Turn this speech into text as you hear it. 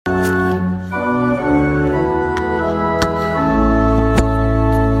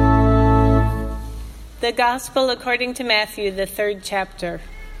The Gospel according to Matthew, the 3rd chapter.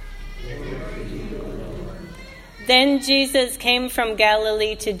 Then Jesus came from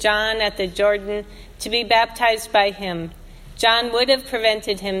Galilee to John at the Jordan to be baptized by him. John would have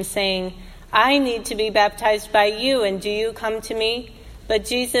prevented him, saying, "I need to be baptized by you, and do you come to me?" But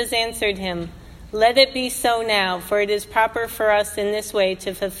Jesus answered him, "Let it be so now, for it is proper for us in this way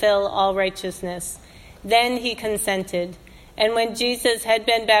to fulfill all righteousness." Then he consented. And when Jesus had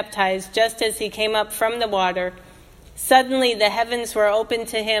been baptized, just as he came up from the water, suddenly the heavens were opened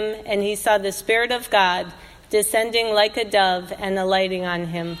to him, and he saw the Spirit of God descending like a dove and alighting on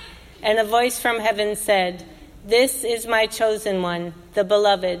him. And a voice from heaven said, "This is my chosen one, the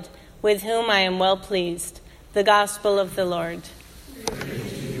beloved, with whom I am well pleased." The Gospel of the Lord.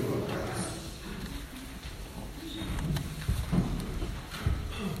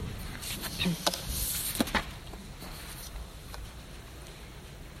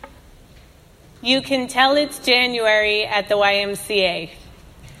 You can tell it's January at the YMCA.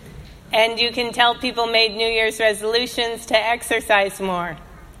 And you can tell people made New Year's resolutions to exercise more,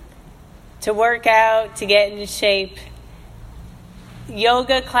 to work out, to get in shape.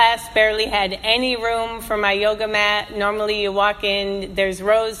 Yoga class barely had any room for my yoga mat. Normally you walk in, there's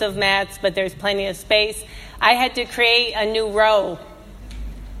rows of mats, but there's plenty of space. I had to create a new row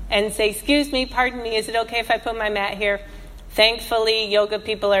and say, "Excuse me, pardon me, is it okay if I put my mat here?" Thankfully, yoga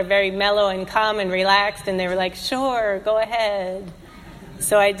people are very mellow and calm and relaxed, and they were like, "Sure, go ahead."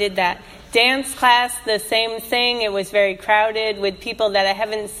 So I did that. Dance class, the same thing. It was very crowded with people that I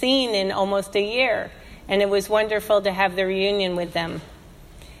haven't seen in almost a year, and it was wonderful to have the reunion with them.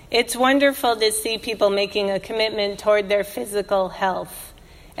 It's wonderful to see people making a commitment toward their physical health.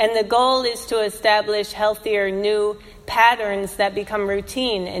 And the goal is to establish healthier new patterns that become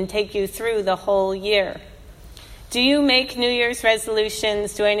routine and take you through the whole year. Do you make New Year's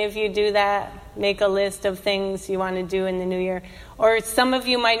resolutions? Do any of you do that? Make a list of things you want to do in the new year? Or some of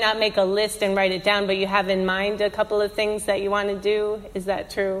you might not make a list and write it down, but you have in mind a couple of things that you want to do. Is that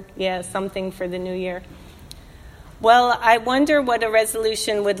true? Yeah, something for the new year. Well, I wonder what a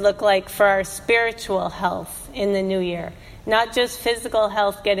resolution would look like for our spiritual health in the new year. Not just physical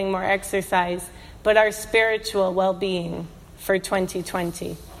health, getting more exercise, but our spiritual well-being for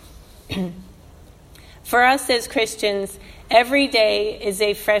 2020. For us as Christians, every day is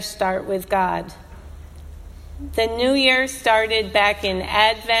a fresh start with God. The new year started back in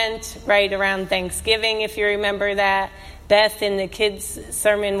Advent, right around Thanksgiving, if you remember that. Beth in the kids'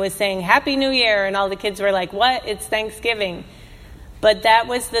 sermon was saying, "Happy New Year," and all the kids were like, "What? It's Thanksgiving." But that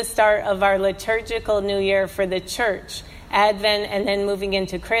was the start of our liturgical new year for the church, Advent, and then moving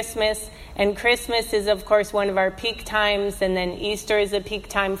into Christmas. And Christmas is, of course, one of our peak times, and then Easter is a peak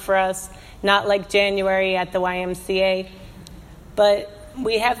time for us, not like January at the YMCA. But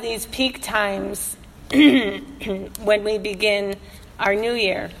we have these peak times when we begin our new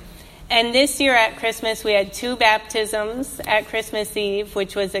year. And this year at Christmas, we had 2 baptisms at Christmas Eve,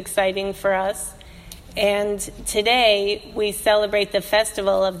 which was exciting for us. And today, we celebrate the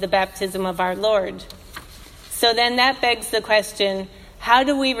festival of the baptism of our Lord. So then that begs the question, how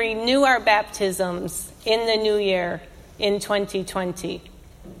do we renew our baptisms in the new year in 2020?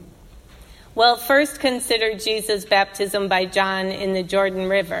 Well, first consider Jesus' baptism by John in the Jordan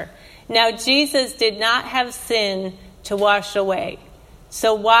River. Now, Jesus did not have sin to wash away.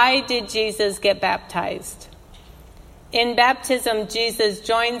 So why did Jesus get baptized? In baptism, Jesus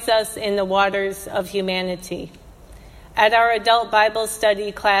joins us in the waters of humanity. At our adult Bible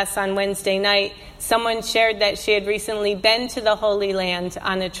study class on Wednesday night, someone shared that she had recently been to the Holy Land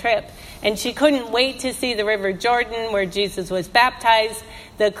on a trip, and she couldn't wait to see the River Jordan where Jesus was baptized,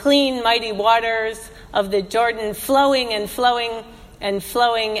 the clean, mighty waters of the Jordan flowing and flowing and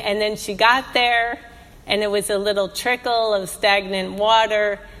flowing, and then she got there, and it was a little trickle of stagnant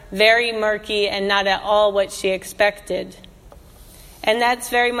water, very murky and not at all what she expected. And that's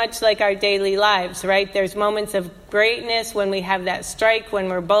very much like our daily lives, right? There's moments of greatness when we have that strike, when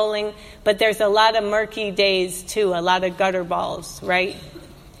we're bowling, but there's a lot of murky days too, a lot of gutter balls, right?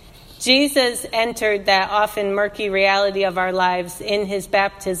 Jesus entered that often murky reality of our lives in his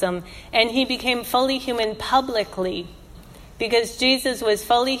baptism, and he became fully human publicly, because Jesus was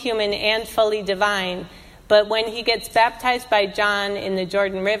fully human and fully divine. But when he gets baptized by John in the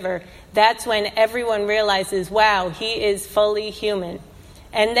Jordan River, that's when everyone realizes, wow, he is fully human.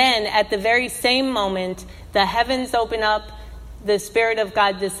 And then at the very same moment, the heavens open up, the Spirit of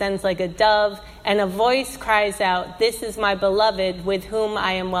God descends like a dove, and a voice cries out, "This is my beloved with whom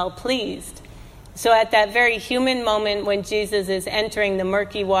I am well pleased." So at that very human moment when Jesus is entering the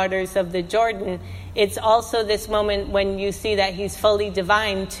murky waters of the Jordan, it's also this moment when you see that he's fully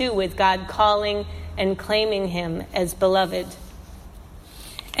divine too, with God calling and claiming him as beloved.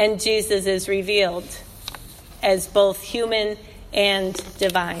 And Jesus is revealed as both human and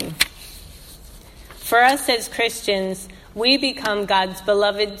divine. For us as Christians, we become God's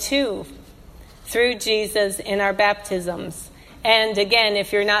beloved too, through Jesus in our baptisms. And again,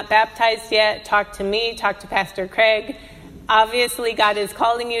 if you're not baptized yet, talk to me, talk to Pastor Craig. Obviously, God is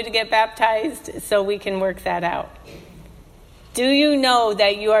calling you to get baptized, so we can work that out. Do you know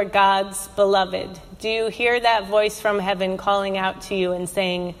that you are God's beloved? Do you hear that voice from heaven calling out to you and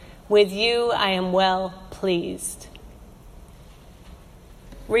saying, "With you I am well pleased"?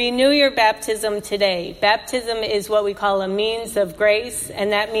 Renew your baptism today. Baptism is what we call a means of grace,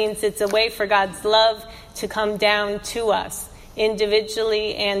 and that means it's a way for God's love to come down to us,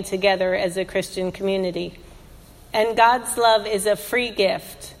 individually and together as a Christian community. And God's love is a free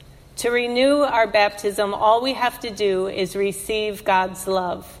gift. To renew our baptism, all we have to do is receive God's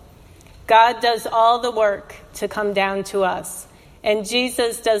love. God does all the work to come down to us, and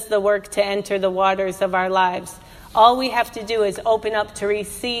Jesus does the work to enter the waters of our lives. All we have to do is open up to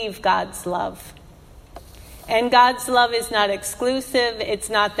receive God's love. And God's love is not exclusive. It's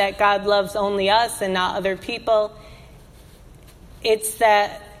not that God loves only us and not other people. It's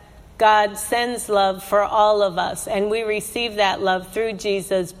that God sends love for all of us, and we receive that love through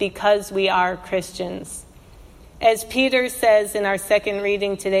Jesus because we are Christians. As Peter says in our second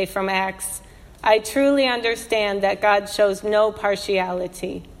reading today from Acts, I truly understand that God shows no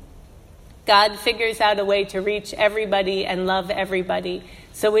partiality. God figures out a way to reach everybody and love everybody,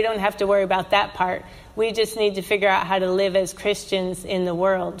 so we don't have to worry about that part. We just need to figure out how to live as Christians in the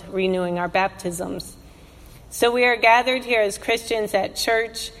world, renewing our baptisms. So we are gathered here as Christians at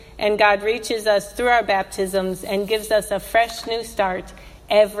church, and God reaches us through our baptisms and gives us a fresh new start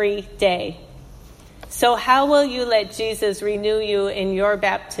every day. So how will you let Jesus renew you in your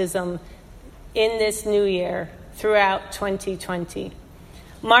baptism in this new year throughout 2020?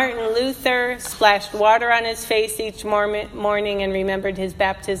 Martin Luther splashed water on his face each morning and remembered his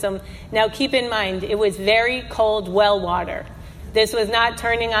baptism. Now keep in mind, it was very cold well water. This was not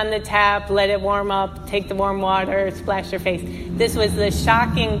turning on the tap, let it warm up, take the warm water, splash your face. This was the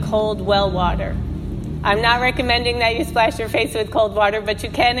shocking cold well water. I'm not recommending that you splash your face with cold water, but you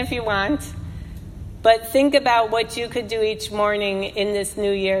can if you want. But think about what you could do each morning in this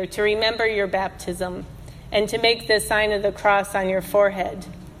new year to remember your baptism and to make the sign of the cross on your forehead.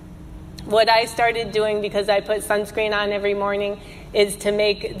 What I started doing, because I put sunscreen on every morning, is to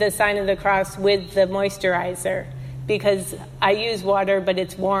make the sign of the cross with the moisturizer. Because I use water, but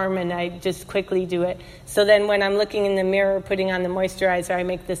it's warm, and I just quickly do it. So then when I'm looking in the mirror, putting on the moisturizer, I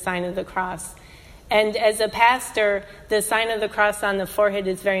make the sign of the cross. And as a pastor, the sign of the cross on the forehead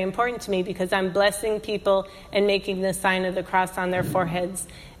is very important to me because I'm blessing people and making the sign of the cross on their foreheads.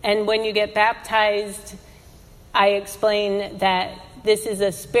 And when you get baptized, I explain that this is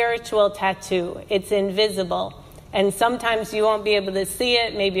a spiritual tattoo. It's invisible. And sometimes you won't be able to see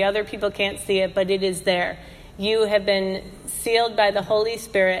it. Maybe other people can't see it, but it is there. You have been sealed by the Holy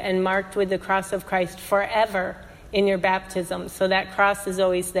Spirit and marked with the cross of Christ forever in your baptism. So that cross is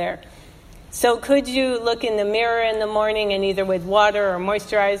always there. So could you look in the mirror in the morning and either with water or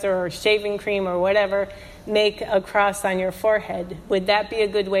moisturizer or shaving cream or whatever, make a cross on your forehead? Would that be a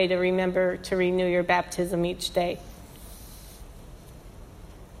good way to remember to renew your baptism each day?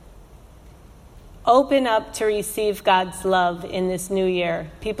 Open up to receive God's love in this new year.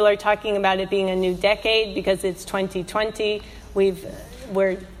 People are talking about it being a new decade because it's 2020.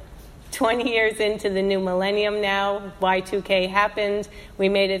 We're 20 years into the new millennium now. Y2K happened. We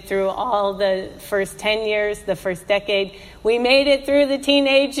made it through all the first 10 years, the first decade. We made it through the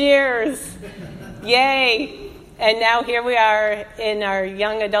teenage years. Yay! And now here we are in our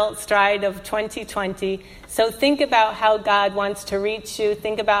young adult stride of 2020. So think about how God wants to reach you.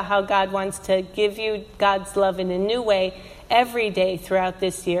 Think about how God wants to give you God's love in a new way every day throughout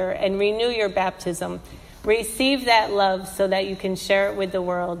this year, and renew your baptism. Receive that love so that you can share it with the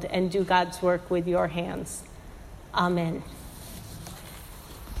world and do God's work with your hands. Amen.